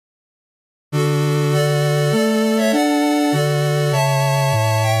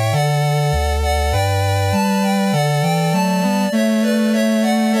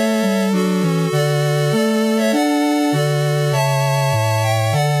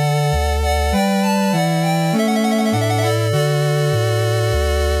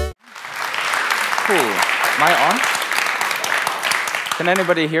Can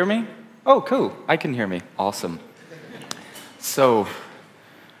anybody hear me? Oh, cool. I can hear me. Awesome. So,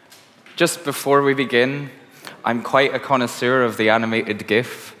 just before we begin, I'm quite a connoisseur of the animated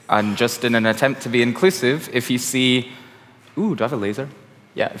GIF, and just in an attempt to be inclusive, if you see... Ooh, do I have a laser?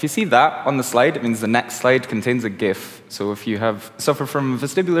 Yeah, if you see that on the slide, it means the next slide contains a GIF. So if you suffer from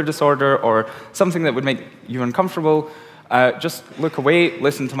vestibular disorder or something that would make you uncomfortable, just look away,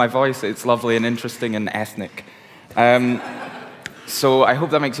 listen to my voice. It's lovely and interesting and ethnic. So I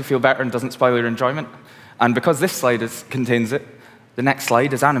hope that makes you feel better and doesn't spoil your enjoyment. And because this slide contains it, the next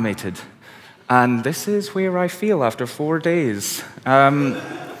slide is animated. And this is where I feel after 4 days.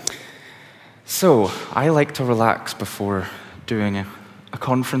 So I like to relax before doing a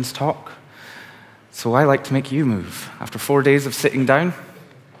conference talk. So I like to make you move. After 4 days of sitting down,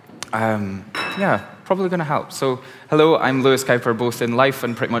 yeah, probably going to help. So hello, I'm Cowper, both in life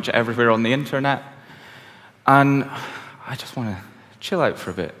and pretty much everywhere on the internet. And I just want to chill out for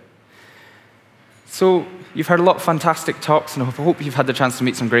a bit. So you've heard a lot of fantastic talks, and I hope you've had the chance to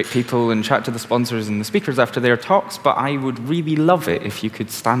meet some great people and chat to the sponsors and the speakers after their talks, but I would really love it if you could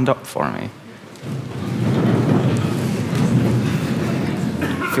stand up for me.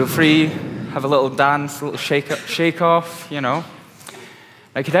 Feel free, have a little dance, a little shake off, you know.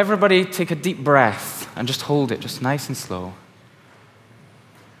 Now, could everybody take a deep breath and just hold it, just nice and slow.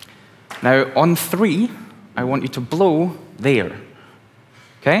 Now, on 3, I want you to blow there.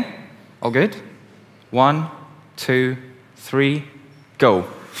 Okay? All good? 1, 2, 3, go.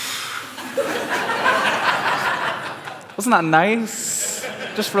 Wasn't that nice?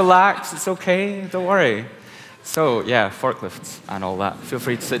 Just relax, it's okay, don't worry. So, yeah, forklifts and all that. Feel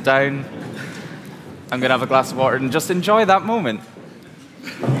free to sit down. I'm going to have a glass of water and just enjoy that moment.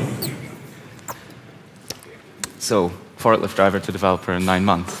 So, forklift driver to developer in 9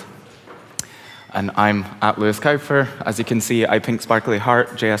 months. And I'm at Cowper. As you can see, I pink sparkly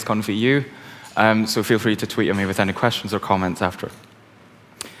heart, JSConf EU. So feel free to tweet at me with any questions or comments after.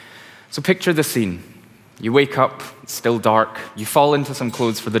 So picture the scene. You wake up, it's still dark, you fall into some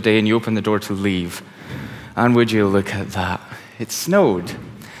clothes for the day, and you open the door to leave. And would you look at that? It snowed.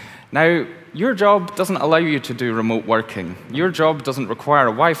 Now, your job doesn't allow you to do remote working. Your job doesn't require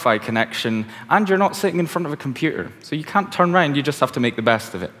a Wi-Fi connection, and you're not sitting in front of a computer. So you can't turn around, you just have to make the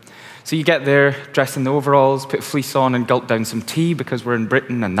best of it. So you get there, dress in the overalls, put a fleece on, and gulp down some tea because we're in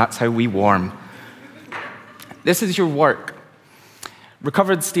Britain, and that's how we warm. This is your work.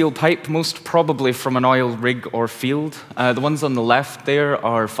 Recovered steel pipe, most probably from an oil rig or field. The ones on the left there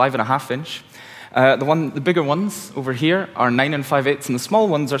are 5.5 inch. The bigger ones over here are 9 5/8, and the small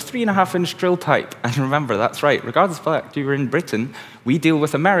ones are 3.5 inch drill pipe. And remember, that's right, regardless of the fact you're in Britain, we deal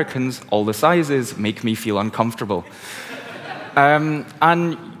with Americans, all the sizes make me feel uncomfortable.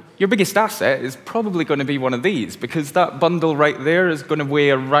 And your biggest asset is probably going to be one of these, because that bundle right there is going to weigh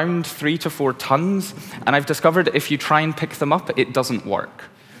around 3 to 4 tons, and I've discovered if you try and pick them up, it doesn't work.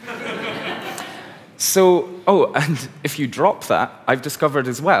 So, oh, and if you drop that, I've discovered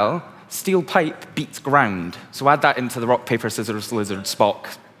as well, steel pipe beats ground. So add that into the rock, paper, scissors, lizard,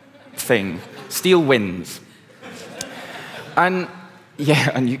 Spock thing. Steel wins. And yeah,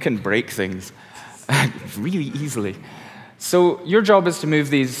 and you can break things really easily. So your job is to move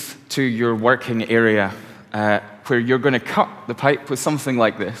these to your working area where you're going to cut the pipe with something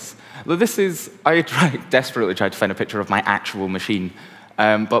like this. Now, this is, I desperately tried to find a picture of my actual machine,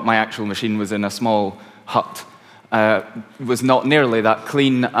 but my actual machine was in a small hut. It was not nearly that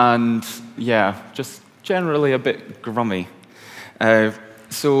clean and, yeah, just generally a bit grummy.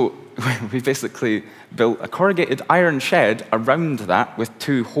 So we basically built a corrugated iron shed around that with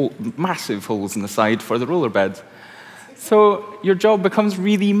 2 massive holes in the side for the roller beds. So your job becomes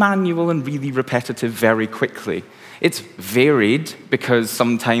really manual and really repetitive very quickly. It's varied because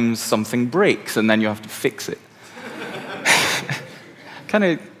sometimes something breaks and then you have to fix it. Kind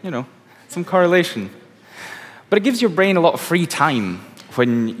of, you know, some correlation. But it gives your brain a lot of free time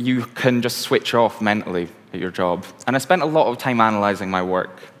when you can just switch off mentally at your job. And I spent a lot of time analyzing my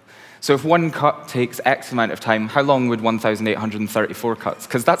work. So if one cut takes X amount of time, how long would 1,834 cuts?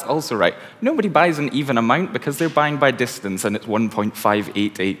 Because that's also right. Nobody buys an even amount because they're buying by distance, and it's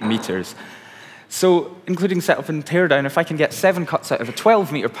 1.588 meters. So including setup and teardown, if I can get 7 cuts out of a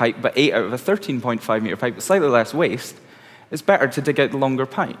 12-meter pipe, but 8 out of a 13.5-meter pipe with slightly less waste, it's better to dig out the longer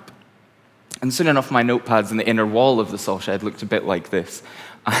pipe. And soon enough, my notepads in the inner wall of the saw shed looked a bit like this.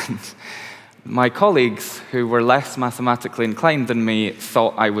 And my colleagues, who were less mathematically inclined than me,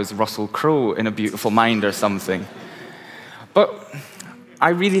 thought I was Russell Crowe in A Beautiful Mind or something. But I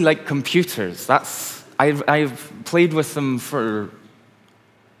really like computers. I've played with them for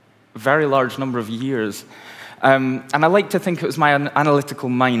a very large number of years. And I like to think it was my analytical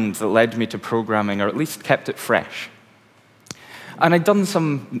mind that led me to programming, or at least kept it fresh. And I'd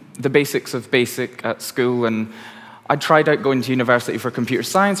done the basics of basic at school, and I tried out going to university for computer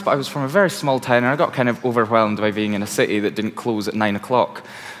science, but I was from a very small town, and I got kind of overwhelmed by being in a city that didn't close at 9 o'clock.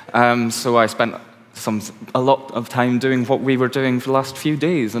 So I spent a lot of time doing what we were doing for the last few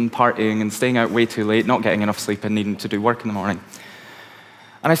days, and partying and staying out way too late, not getting enough sleep, and needing to do work in the morning.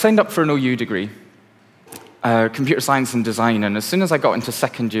 And I signed up for an OU degree, computer science and design, and as soon as I got into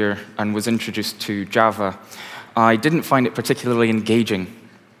second year and was introduced to Java, I didn't find it particularly engaging.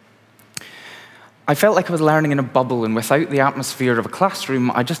 I felt like I was learning in a bubble, and without the atmosphere of a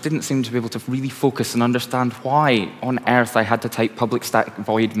classroom, I just didn't seem to be able to really focus and understand why on earth I had to type public static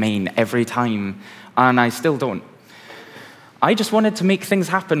void main every time, and I still don't. I just wanted to make things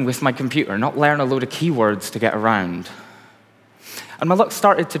happen with my computer, not learn a load of keywords to get around. And my luck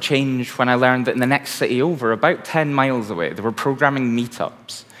started to change when I learned that in the next city over, about 10 miles away, there were programming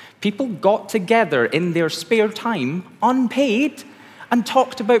meetups. People got together in their spare time, unpaid, and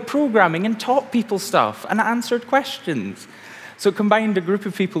talked about programming and taught people stuff and answered questions. So it combined a group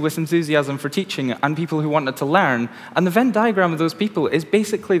of people with enthusiasm for teaching and people who wanted to learn, and the Venn diagram of those people is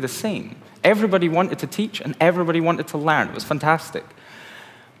basically the same. Everybody wanted to teach and everybody wanted to learn. It was fantastic.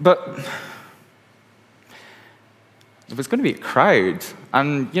 But there was going to be a crowd,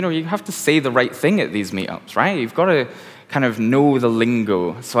 and you have to say the right thing at these meetups, right? You've got to kind of know the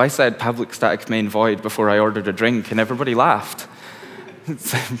lingo. So I said public static main void before I ordered a drink, and everybody laughed.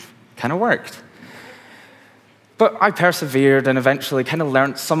 It kind of worked. But I persevered and eventually kind of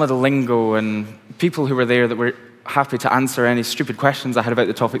learned some of the lingo, and people who were there that were happy to answer any stupid questions I had about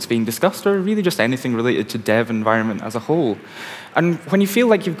the topics being discussed, or really just anything related to dev environment as a whole. And when you feel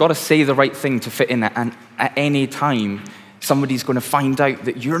like you've got to say the right thing to fit in at any time, somebody's going to find out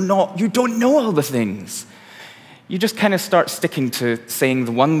that you don't know all the things. You just kind of start sticking to saying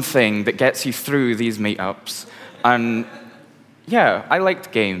the one thing that gets you through these meetups. And yeah, I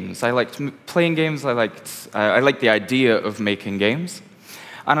liked games. I liked playing games. I liked the idea of making games.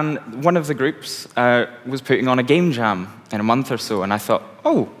 And one of the groups was putting on a game jam in a month or so, and I thought,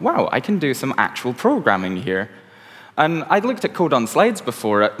 oh, wow, I can do some actual programming here. And I'd looked at code on slides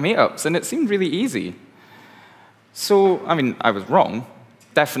before at meetups, and it seemed really easy. So, I was wrong.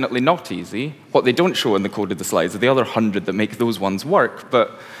 Definitely not easy. What they don't show in the code of the slides are the other 100 that make those ones work.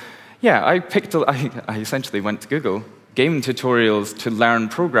 But yeah, I essentially went to Google, game tutorials to learn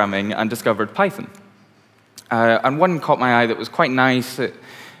programming, and discovered Python. And one caught my eye that was quite nice. It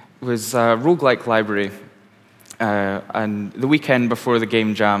was a roguelike library. And the weekend before the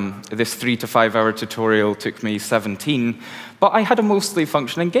game jam, this 3 to 5 hour tutorial took me 17. But I had a mostly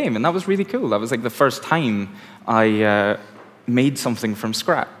functioning game, and that was really cool. That was like the first time I made something from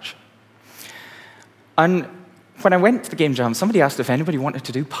scratch. And when I went to the game jam, somebody asked if anybody wanted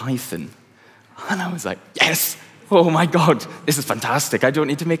to do Python. And I was like, yes! Oh my god, this is fantastic. I don't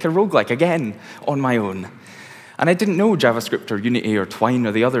need to make a roguelike again on my own. And I didn't know JavaScript or Unity or Twine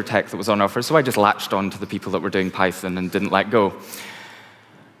or the other tech that was on offer, so I just latched on to the people that were doing Python and didn't let go.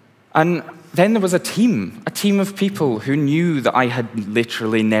 And then there was a team of people who knew that I had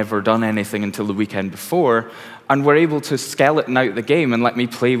literally never done anything until the weekend before, and were able to skeleton out the game and let me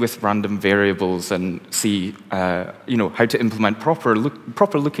play with random variables and see how to implement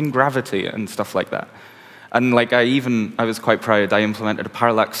proper-looking gravity and stuff like that. And I was quite proud. I implemented a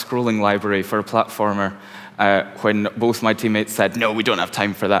parallax scrolling library for a platformer when both my teammates said, no, we don't have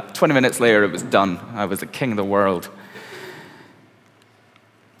time for that. 20 minutes later, it was done. I was the king of the world.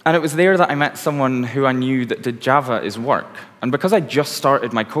 And it was there that I met someone who I knew that did Java as work. And because I just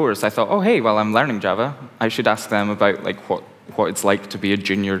started my course, I thought, oh, hey, well, I'm learning Java. I should ask them about what it's like to be a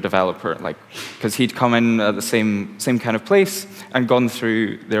junior developer. Because he'd come in at the same kind of place and gone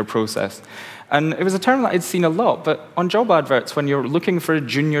through their process. And it was a term that I'd seen a lot, but on job adverts, when you're looking for a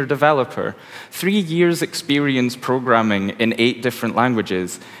junior developer, 3 years experience programming in 8 different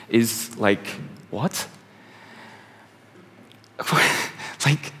languages is like, what?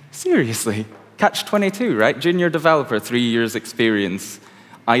 Seriously? Catch-22, right? Junior developer, 3 years experience.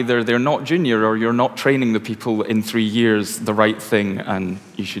 Either they're not junior or you're not training the people in 3 years the right thing, and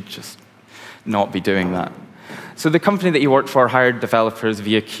you should just not be doing that. So the company that you worked for hired developers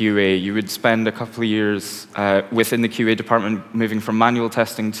via QA. You would spend a couple of years within the QA department moving from manual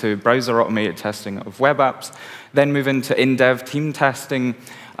testing to browser automated testing of web apps, then move into in-dev team testing,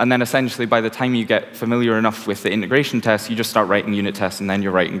 and then essentially by the time you get familiar enough with the integration tests, you just start writing unit tests, and then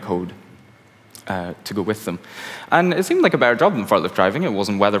you're writing code to go with them. And it seemed like a better job than forklift driving. It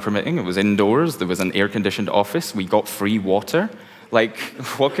wasn't weather permitting. It was indoors. There was an air-conditioned office. We got free water.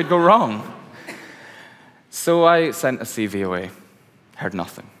 What could go wrong? So I sent a CV away, heard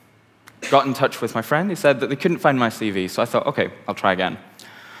nothing. Got in touch with my friend, he said that they couldn't find my CV, so I thought, okay, I'll try again.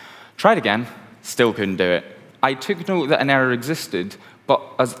 Tried again, still couldn't do it. I took note that an error existed, but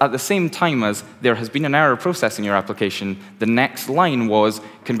at the same time as there has been an error processing your application, the next line was,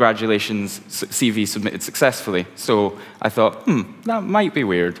 congratulations, CV submitted successfully. So I thought, that might be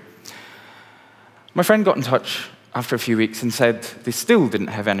weird. My friend got in touch after a few weeks and said they still didn't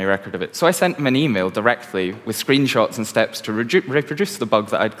have any record of it. So I sent him an email directly with screenshots and steps to reproduce the bug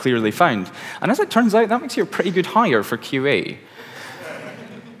that I'd clearly found. And as it turns out, that makes you a pretty good hire for QA.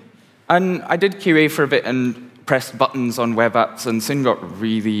 And I did QA for a bit and pressed buttons on web apps and soon got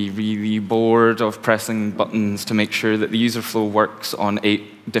really, really bored of pressing buttons to make sure that the user flow works on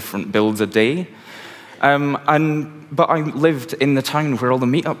 8 different builds a day. But I lived in the town where all the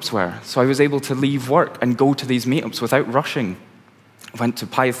meetups were, so I was able to leave work and go to these meetups without rushing. Went to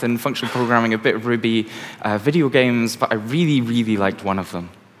Python, functional programming, a bit of Ruby, video games, but I really, really liked one of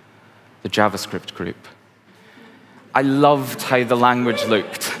them, the JavaScript group. I loved how the language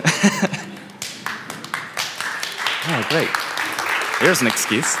looked. Oh, great. Here's an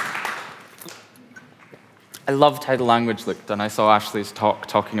excuse. I loved how the language looked, and I saw Ashley's talk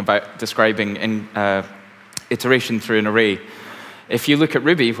talking about describing iteration through an array. If you look at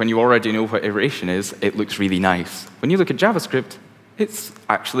Ruby, when you already know what iteration is, it looks really nice. When you look at JavaScript, it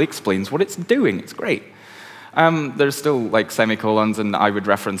actually explains what it's doing. It's great. There's still like semicolons, and I would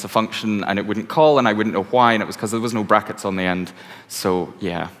reference a function, and it wouldn't call, and I wouldn't know why, and it was because there was no brackets on the end. So,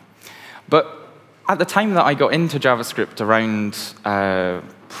 yeah. But at the time that I got into JavaScript around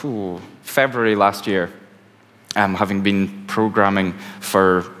February last year, having been programming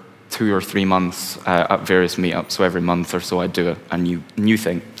for 2 or 3 months at various meetups, so every month or so I'd do a new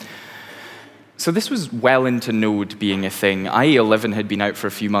thing. So this was well into Node being a thing. IE11 had been out for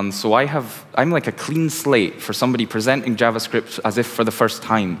a few months, so I'm like a clean slate for somebody presenting JavaScript as if for the first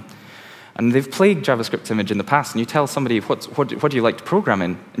time. And they've played JavaScript image in the past, and you tell somebody, what do you like to program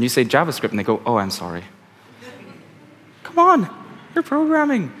in? And you say JavaScript, and they go, oh, I'm sorry. Come on, you're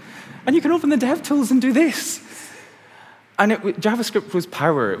programming. And you can open the DevTools and do this. And JavaScript was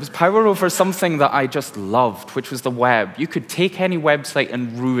power. It was power over something that I just loved, which was the web. You could take any website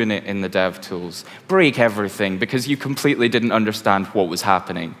and ruin it in the DevTools, break everything, because you completely didn't understand what was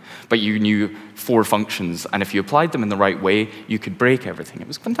happening. But you knew 4 functions, and if you applied them in the right way, you could break everything. It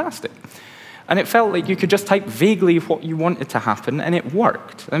was fantastic. And it felt like you could just type vaguely what you wanted to happen, and it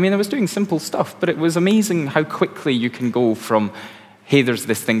worked. I mean, I was doing simple stuff, but it was amazing how quickly you can go from, hey, there's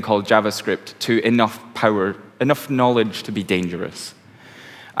this thing called JavaScript, to enough power, enough knowledge to be dangerous.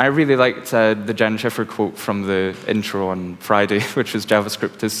 I really liked the Jen Schiffer quote from the intro on Friday, which was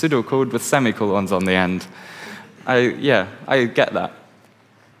JavaScript is pseudocode with semicolons on the end. I get that.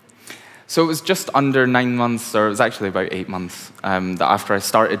 So it was just under 9 months, or it was actually about 8 months, that after I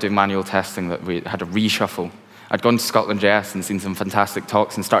started doing manual testing that we had a reshuffle. I'd gone to Scotland JS and seen some fantastic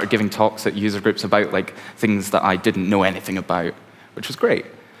talks and started giving talks at user groups about like things that I didn't know anything about, which was great.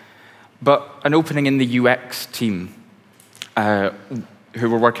 But an opening in the UX team, who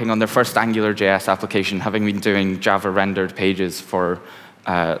were working on their first AngularJS application, having been doing Java-rendered pages for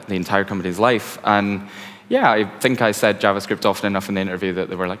the entire company's life. And yeah, I think I said JavaScript often enough in the interview that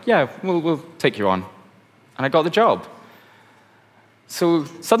they were like, yeah, we'll take you on. And I got the job. So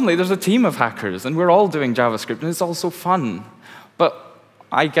suddenly there's a team of hackers, and we're all doing JavaScript, and it's all so fun. But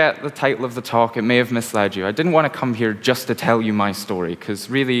I get the title of the talk. It may have misled you. I didn't want to come here just to tell you my story, because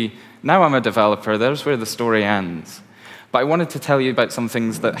really, now I'm a developer. There's where the story ends. But I wanted to tell you about some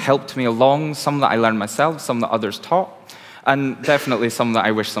things that helped me along, some that I learned myself, some that others taught, and definitely some that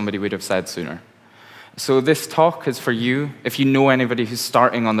I wish somebody would have said sooner. So this talk is for you. If you know anybody who's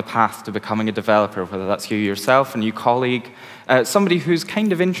starting on the path to becoming a developer, whether that's you yourself, a new colleague, somebody who's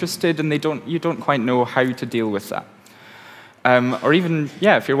kind of interested and you don't quite know how to deal with that. Or even,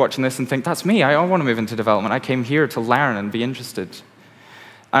 yeah, if you're watching this and think, that's me, I want to move into development. I came here to learn and be interested.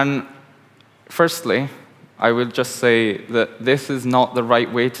 And firstly, I would just say that this is not the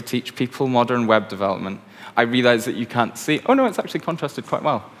right way to teach people modern web development. I realize that you can't see. Oh, no, it's actually contrasted quite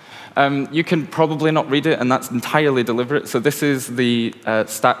well. You can probably not read it, and that's entirely deliberate. So this is the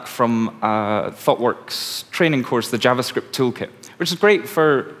stack from ThoughtWorks training course, the JavaScript Toolkit, which is great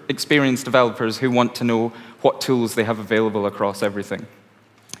for experienced developers who want to know what tools they have available across everything.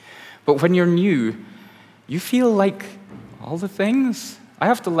 But when you're new, you feel like all the things. I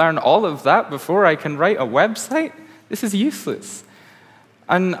have to learn all of that before I can write a website? This is useless.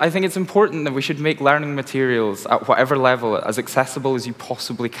 And I think it's important that we should make learning materials at whatever level as accessible as you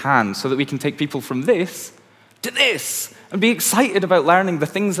possibly can so that we can take people from this to this and be excited about learning the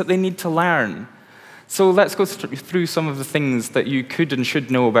things that they need to learn. So let's go through some of the things that you could and should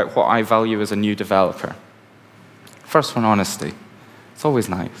know about what I value as a new developer. First one, honesty. It's always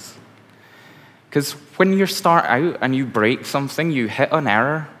nice. Because when you start out and you break something, you hit an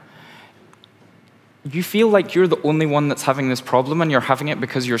error, you feel like you're the only one that's having this problem, and you're having it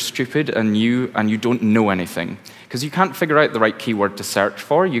because you're stupid and you don't know anything. Because you can't figure out the right keyword to search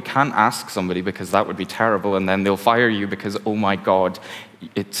for. You can't ask somebody because that would be terrible, and then they'll fire you because, oh my God,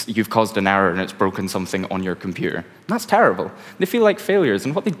 you've caused an error and it's broken something on your computer. And that's terrible. They feel like failures,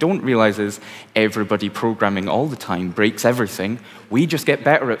 and what they don't realize is everybody programming all the time breaks everything. We just get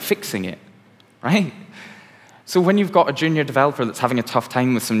better at fixing it, right? So when you've got a junior developer that's having a tough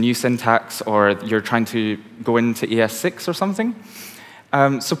time with some new syntax, or you're trying to go into ES6 or something,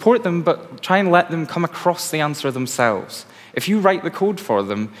 support them, but try and let them come across the answer themselves. If you write the code for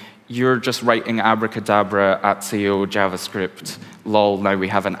them, you're just writing abracadabra, @co, JavaScript, lol, now we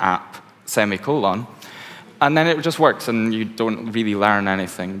have an app, semicolon. And then it just works, and you don't really learn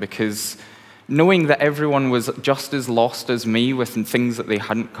anything, because knowing that everyone was just as lost as me with things that they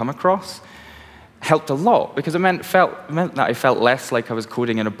hadn't come across helped a lot, because it meant that I felt less like I was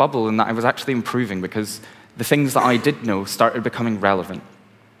coding in a bubble, and that I was actually improving, because the things that I did know started becoming relevant.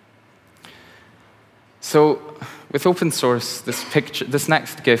 So with open source, this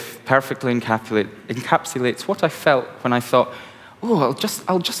next GIF perfectly encapsulates what I felt when I thought, oh,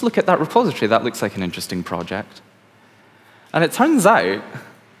 I'll just look at that repository. That looks like an interesting project. And it turns out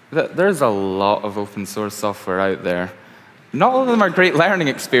that there's a lot of open source software out there. Not all of them are great learning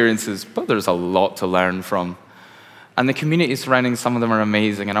experiences, but there's a lot to learn from. And the community surrounding some of them are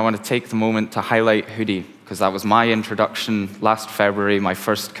amazing, and I want to take the moment to highlight Hoodie, because that was my introduction last February, my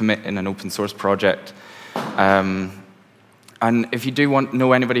first commit in an open source project. And if you do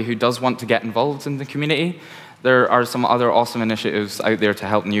know anybody who does want to get involved in the community, there are some other awesome initiatives out there to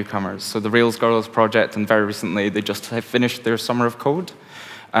help newcomers. So the Rails Girls project, and very recently they just finished their Summer of Code,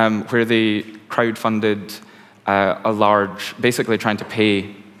 where they crowdfunded a large, basically trying to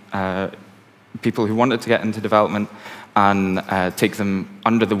pay people who wanted to get into development and take them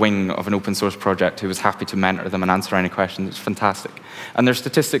under the wing of an open source project who was happy to mentor them and answer any questions. It's fantastic. And their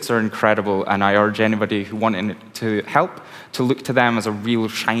statistics are incredible, and I urge anybody who wanted to help to look to them as a real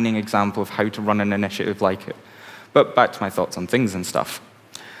shining example of how to run an initiative like it. But back to my thoughts on things and stuff.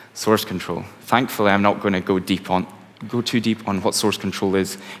 Source control. Thankfully, I'm not going to go too deep on what source control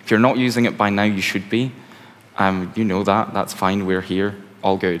is. If you're not using it by now, you should be. You know that. That's fine. We're here.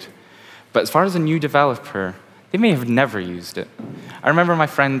 All good. But as far as a new developer, they may have never used it. I remember my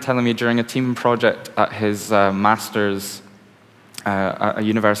friend telling me during a team project at his master's at a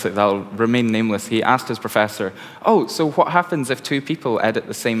university that will remain nameless, he asked his professor, oh, so what happens if two people edit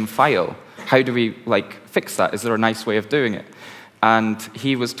the same file? How do we fix that? Is there a nice way of doing it? And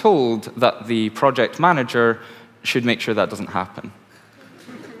he was told that the project manager should make sure that doesn't happen.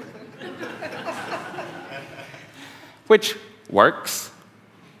 Which works.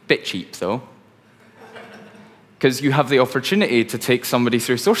 Bit cheap, though. Because you have the opportunity to take somebody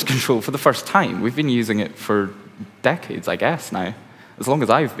through source control for the first time. We've been using it for decades, I guess, now, as long as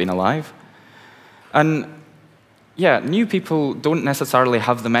I've been alive. And yeah, new people don't necessarily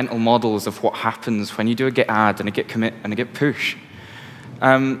have the mental models of what happens when you do a git add and a git commit and a git push.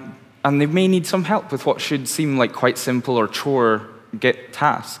 And they may need some help with what should seem like quite simple or chore git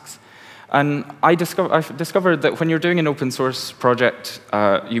tasks. And I've discovered that when you're doing an open source project,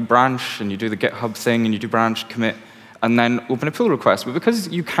 you branch and you do the GitHub thing and you do branch, commit, and then open a pull request. But because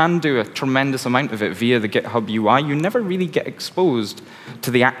you can do a tremendous amount of it via the GitHub UI, you never really get exposed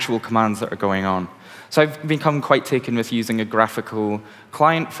to the actual commands that are going on. So I've become quite taken with using a graphical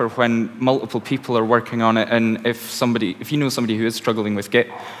client for when multiple people are working on it, and if you know somebody who is struggling with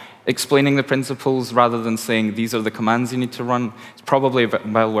Git, explaining the principles rather than saying these are the commands you need to run, it's probably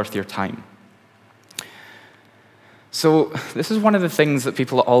well worth your time. So this is one of the things that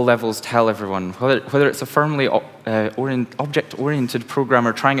people at all levels tell everyone, whether it's a firmly object-oriented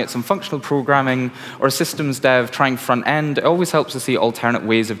programmer trying out some functional programming, or a systems dev trying front end. It always helps to see alternate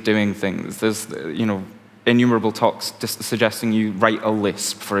ways of doing things. There's innumerable talks just suggesting you write a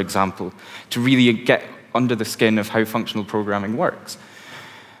Lisp, for example, to really get under the skin of how functional programming works.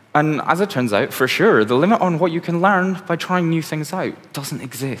 And as it turns out, for sure, the limit on what you can learn by trying new things out doesn't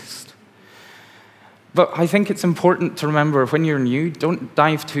exist. But I think it's important to remember, when you're new, don't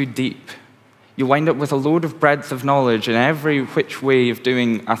dive too deep. You'll wind up with a load of breadth of knowledge in every which way of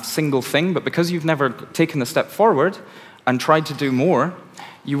doing a single thing, but because you've never taken a step forward and tried to do more,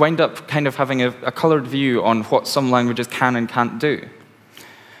 you wind up kind of having a colored view on what some languages can and can't do.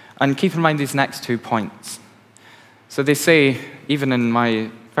 And keep in mind these next 2 points. So they say, even in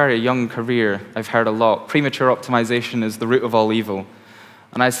my very young career, I've heard a lot, premature optimization is the root of all evil.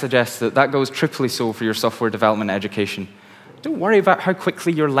 And I suggest that that goes triply so for your software development education. Don't worry about how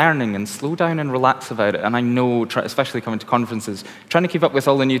quickly you're learning, and slow down and relax about it. And I know, especially coming to conferences, trying to keep up with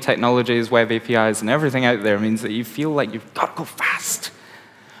all the new technologies, web APIs, and everything out there means that you feel like you've got to go fast.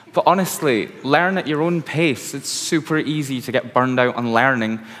 But honestly, learn at your own pace. It's super easy to get burned out on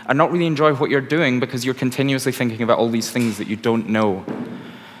learning and not really enjoy what you're doing because you're continuously thinking about all these things that you don't know.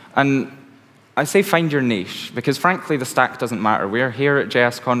 And I say find your niche, because frankly, the stack doesn't matter. We're here at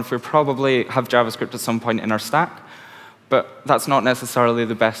JSConf. We probably have JavaScript at some point in our stack, but that's not necessarily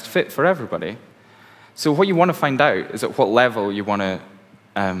the best fit for everybody. So what you want to find out is at what level you want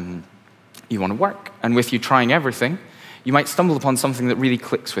to work. And with you trying everything, you might stumble upon something that really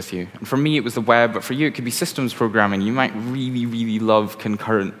clicks with you. And for me, it was the web, but for you, it could be systems programming. You might really, really love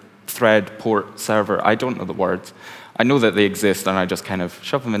concurrent thread, port, server. I don't know the words. I know that they exist, and I just kind of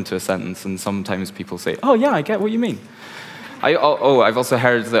shove them into a sentence, and sometimes people say, oh, yeah, I get what you mean. I've also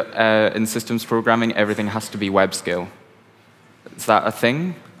heard that in systems programming, everything has to be web scale. Is that a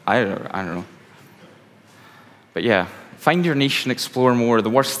thing? I don't know. But yeah, find your niche and explore more. The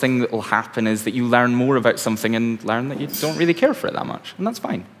worst thing that will happen is that you learn more about something and learn that you don't really care for it that much, and that's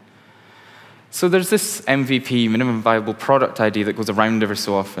fine. So there's this MVP, minimum viable product idea, that goes around every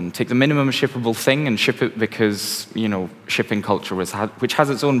so often. Take the minimum shippable thing and ship it because, shipping culture, which has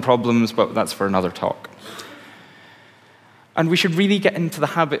its own problems, but that's for another talk. And we should really get into the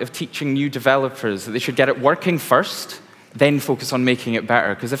habit of teaching new developers that they should get it working first, then focus on making it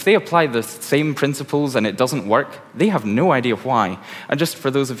better. Because if they apply the same principles and it doesn't work, they have no idea why. And just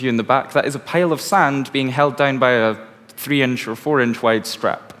for those of you in the back, that is a pile of sand being held down by a 3-inch or 4-inch wide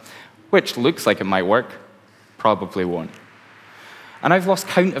strap, which looks like it might work, probably won't. And I've lost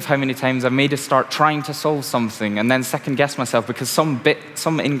count of how many times I've made a start trying to solve something and then second-guess myself because some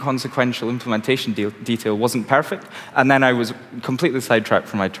inconsequential implementation detail wasn't perfect, and then I was completely sidetracked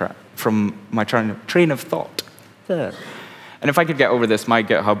from my train of thought. There. And if I could get over this, my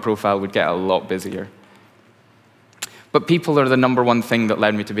GitHub profile would get a lot busier. But people are the #1 thing that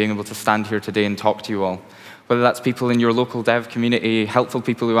led me to being able to stand here today and talk to you all. Whether that's people in your local dev community, helpful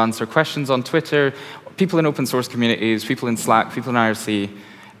people who answer questions on Twitter, people in open source communities, people in Slack, people in IRC,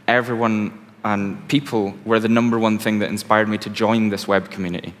 everyone and people were the #1 thing that inspired me to join this web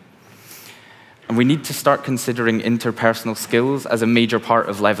community. And we need to start considering interpersonal skills as a major part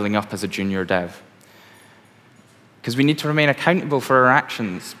of leveling up as a junior dev. Because we need to remain accountable for our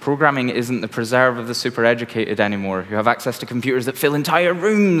actions. Programming isn't the preserve of the super educated anymore, who have access to computers that fill entire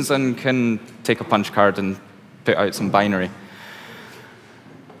rooms and can take a punch card and put out some binary.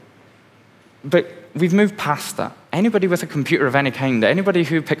 But we've moved past that. Anybody with a computer of any kind, anybody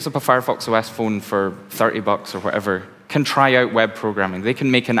who picks up a Firefox OS phone for $30 or whatever, can try out web programming. They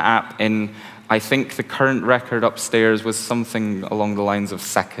can make an app in, I think the current record upstairs was something along the lines of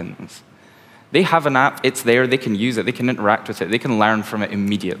seconds. They have an app, it's there, they can use it, they can interact with it, they can learn from it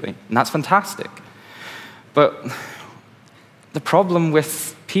immediately. And that's fantastic. But the problem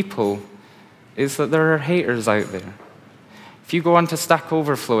with people is that there are haters out there. If you go onto Stack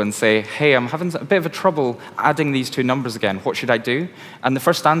Overflow and say, hey, I'm having a bit of a trouble adding these two numbers again, what should I do? And the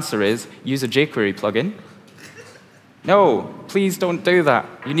first answer is, use a jQuery plugin. No, please don't do that.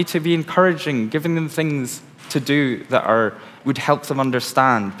 You need to be encouraging, giving them things to do that would help them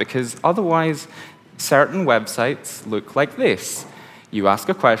understand, because otherwise certain websites look like this. You ask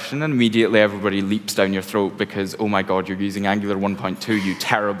a question and immediately everybody leaps down your throat because, oh my god, you're using Angular 1.2, you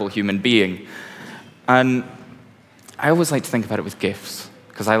terrible human being. And I always like to think about it with GIFs,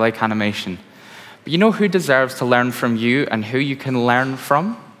 because I like animation. But you know who deserves to learn from you and who you can learn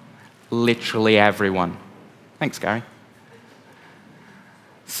from? Literally everyone. Thanks, Gary.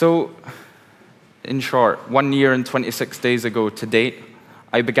 So, in short, 1 year and 26 days ago to date,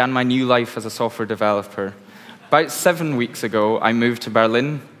 I began my new life as a software developer. About 7 weeks ago, I moved to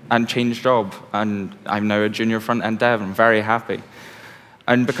Berlin and changed job, and I'm now a junior front-end dev. I'm very happy.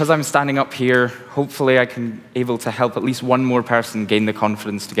 And because I'm standing up here, hopefully I can able to help at least one more person gain the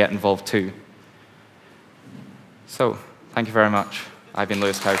confidence to get involved too. So, thank you very much. I've been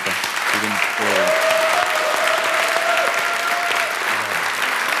Lewis Cowper. You've been brilliant.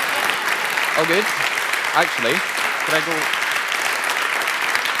 All good? Actually, could I go?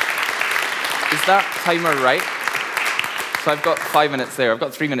 Is that timer right? So I've got 5 minutes there. I've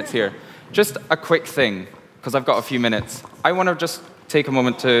got 3 minutes here. Just a quick thing, because I've got a few minutes. I want to just take a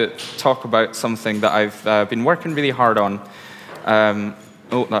moment to talk about something that I've been working really hard on.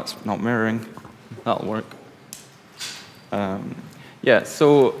 Oh, that's not mirroring. That'll work. Yeah,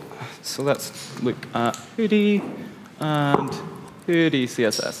 so let's look at Hoodie and Goody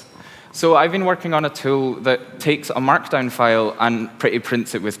CSS. So I've been working on a tool that takes a markdown file and pretty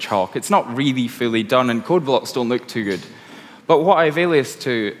prints it with chalk. It's not really fully done, and code blocks don't look too good. But what I've aliased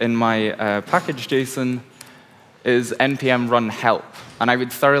to in my package JSON is npm run help. And I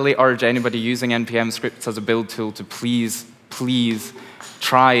would thoroughly urge anybody using npm scripts as a build tool to please, please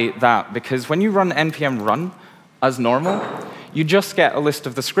try that. Because when you run npm run as normal, you just get a list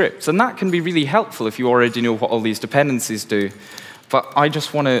of the scripts. And that can be really helpful if you already know what all these dependencies do. But I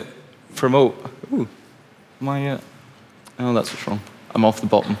just want to promote. Ooh, oh, that's what's wrong. I'm off the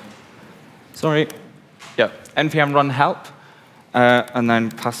bottom. Sorry. Yeah, npm run help, and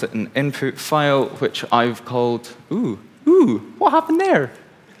then pass it an input file, which I've called. Ooh, what happened there?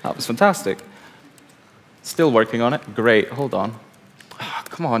 That was fantastic. Still working on it. Great. Hold on. Oh,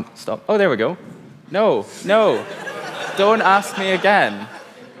 come on, stop. Oh, there we go. No. Don't ask me again.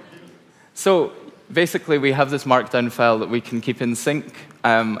 So basically, we have this markdown file that we can keep in sync.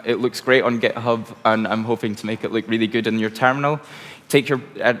 It looks great on GitHub, and I'm hoping to make it look really good in your terminal. Take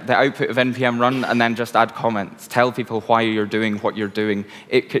the output of npm run, and then just add comments. Tell people why you're doing what you're doing.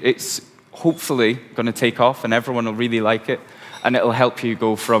 It's hopefully going to take off, and everyone will really like it. And it'll help you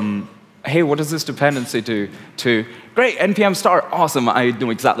go from, hey, what does this dependency do, to, great, npm start, awesome, I know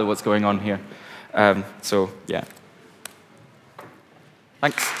exactly what's going on here. So, yeah.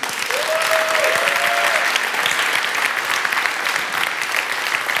 Thanks.